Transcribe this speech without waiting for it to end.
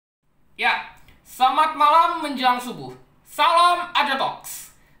Ya, selamat malam menjelang subuh. Salam Aja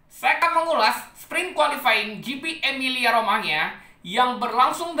Talks. Saya akan mengulas sprint qualifying GP Emilia-Romagna yang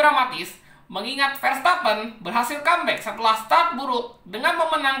berlangsung dramatis mengingat Verstappen berhasil comeback setelah start buruk dengan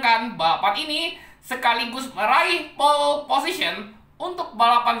memenangkan balapan ini sekaligus meraih pole position untuk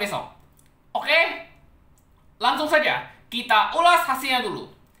balapan besok. Oke, langsung saja kita ulas hasilnya dulu.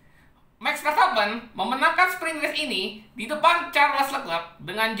 Max Verstappen memenangkan sprint race ini di depan Charles Leclerc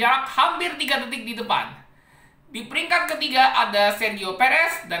dengan jarak hampir 3 detik di depan. Di peringkat ketiga ada Sergio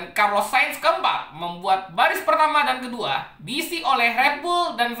Perez dan Carlos Sainz keempat, membuat baris pertama dan kedua diisi oleh Red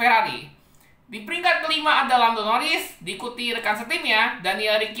Bull dan Ferrari. Di peringkat kelima ada Lando Norris, diikuti rekan setimnya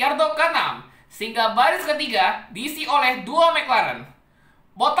Daniel Ricciardo ke-6, sehingga baris ketiga diisi oleh dua McLaren.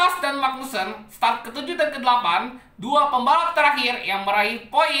 Bottas dan Magnussen start ke-7 dan ke-8, dua pembalap terakhir yang meraih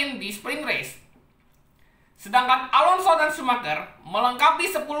poin di sprint race. Sedangkan Alonso dan Schumacher melengkapi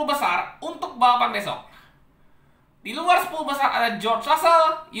 10 besar untuk balapan besok. Di luar 10 besar ada George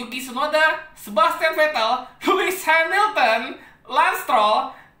Russell, Yuki Tsunoda, Sebastian Vettel, Lewis Hamilton, Lance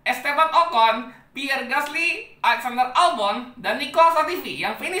Stroll, Esteban Ocon, Pierre Gasly, Alexander Albon, dan Nicolas Latifi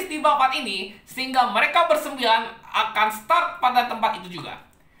yang finish di balapan ini, sehingga mereka bersembilan akan start pada tempat itu juga.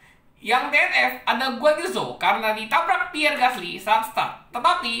 Yang DNF ada Guan Yu Zhou karena ditabrak Pierre Gasly saat start,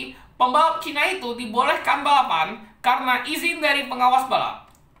 tetapi pembalap Cina itu dibolehkan balapan karena izin dari pengawas balap.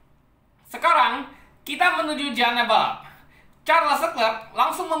 Sekarang kita menuju jana balap. Charles Leclerc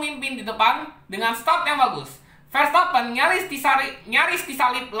langsung memimpin di depan dengan start yang bagus. Verstappen nyaris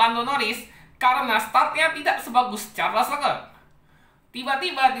disalip Lando Norris karena startnya tidak sebagus Charles Leclerc.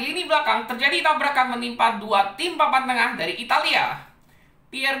 Tiba-tiba di lini belakang terjadi tabrakan menimpa dua tim papan tengah dari Italia.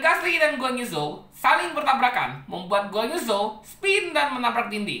 Pierre Gasly dan Guan Yu Zhou saling bertabrakan, membuat Guan Yu Zhou spin dan menabrak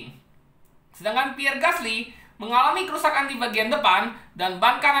dinding. Sedangkan Pierre Gasly mengalami kerusakan di bagian depan dan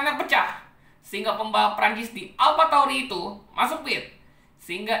ban kanannya pecah, sehingga pembalap Prancis di AlphaTauri itu masuk pit.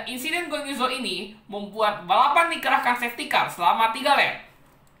 Sehingga insiden Guan Yu Zhou ini membuat balapan dikerahkan safety car selama 3 lap.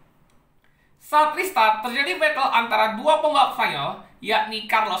 Saat restart terjadi battle antara dua pembalap Spanyol, yakni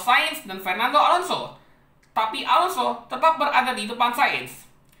Carlos Sainz dan Fernando Alonso. Tapi Alonso tetap berada di depan Sainz.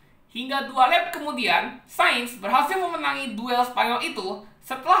 Hingga 2 lap kemudian, Sainz berhasil memenangi duel Spanyol itu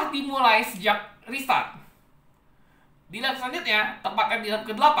setelah dimulai sejak restart. Di lap selanjutnya, tepatnya di lap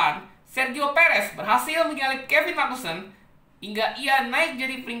ke-8, Sergio Perez berhasil menyalip Kevin Magnussen hingga ia naik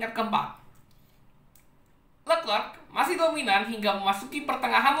jadi peringkat keempat. Leclerc masih dominan hingga memasuki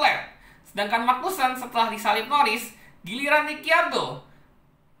pertengahan lap, sedangkan Magnussen setelah disalip Norris, giliran Ricciardo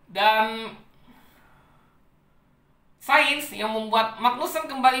dan Sainz yang membuat Magnussen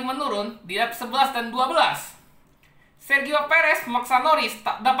kembali menurun di lap 11 dan 12. Sergio Perez memaksa Norris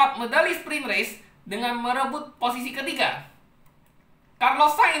tak dapat medali sprint race dengan merebut posisi ketiga.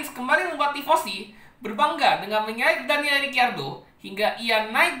 Carlos Sainz kembali membuat tifosi berbangga dengan menyalip Daniel Ricciardo hingga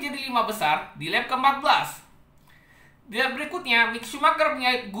ia naik jadi 5 besar di lap ke-14. Di lap berikutnya, Mick Schumacher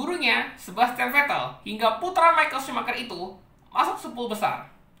menyalip gurunya Sebastian Vettel hingga putra Michael Schumacher itu masuk 10 besar.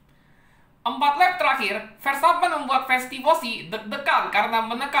 4 lap terakhir, Verstappen membuat fans tifosi deg-degan karena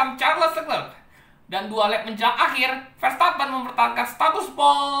menekan Charles Leclerc. Dan 2 lap menjelang akhir, Verstappen mempertahankan status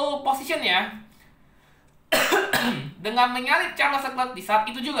pole positionnya dengan menyalip Charles Leclerc di saat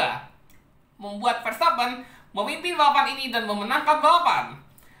itu juga, membuat Verstappen memimpin balapan ini dan memenangkan balapan.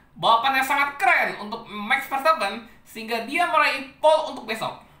 Balapan yang sangat keren untuk Max Verstappen sehingga dia meraih pole untuk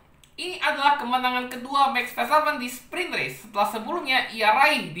besok. Ini adalah kemenangan kedua Max Verstappen di sprint race setelah sebelumnya ia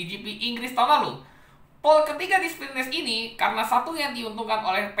raih di GP Inggris tahun lalu. Pole ketiga di sprint race ini karena satu yang diuntungkan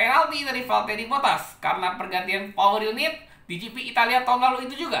oleh penalti dari Valtteri Bottas karena pergantian power unit di GP Italia tahun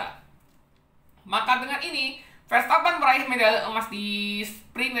lalu itu juga. Maka dengan ini, Verstappen meraih medali emas di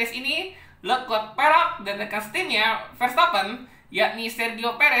sprint race ini, Leclerc perak, dan rekan setimnya Verstappen, yakni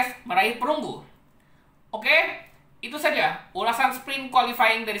Sergio Perez, meraih perunggu. Oke, itu saja ulasan sprint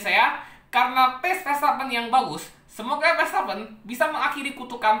qualifying dari saya. Karena pace Verstappen yang bagus, semoga Verstappen bisa mengakhiri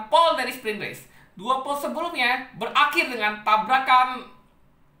kutukan pole dari sprint race. 2 pole sebelumnya berakhir dengan tabrakan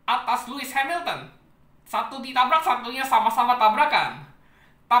atas Lewis Hamilton. Satu ditabrak, satunya sama-sama tabrakan.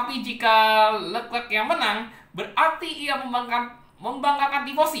 Tapi jika Leclerc yang menang, berarti ia membanggakan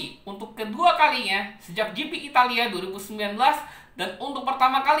tifosi untuk kedua kalinya sejak GP Italia 2019 dan untuk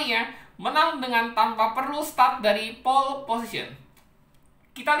pertama kalinya menang dengan tanpa perlu start dari pole position.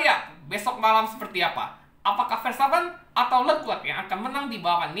 Kita lihat besok malam seperti apa. Apakah Verstappen atau Leclerc yang akan menang di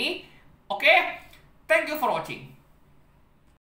balapan ini? Oke, thank you for watching.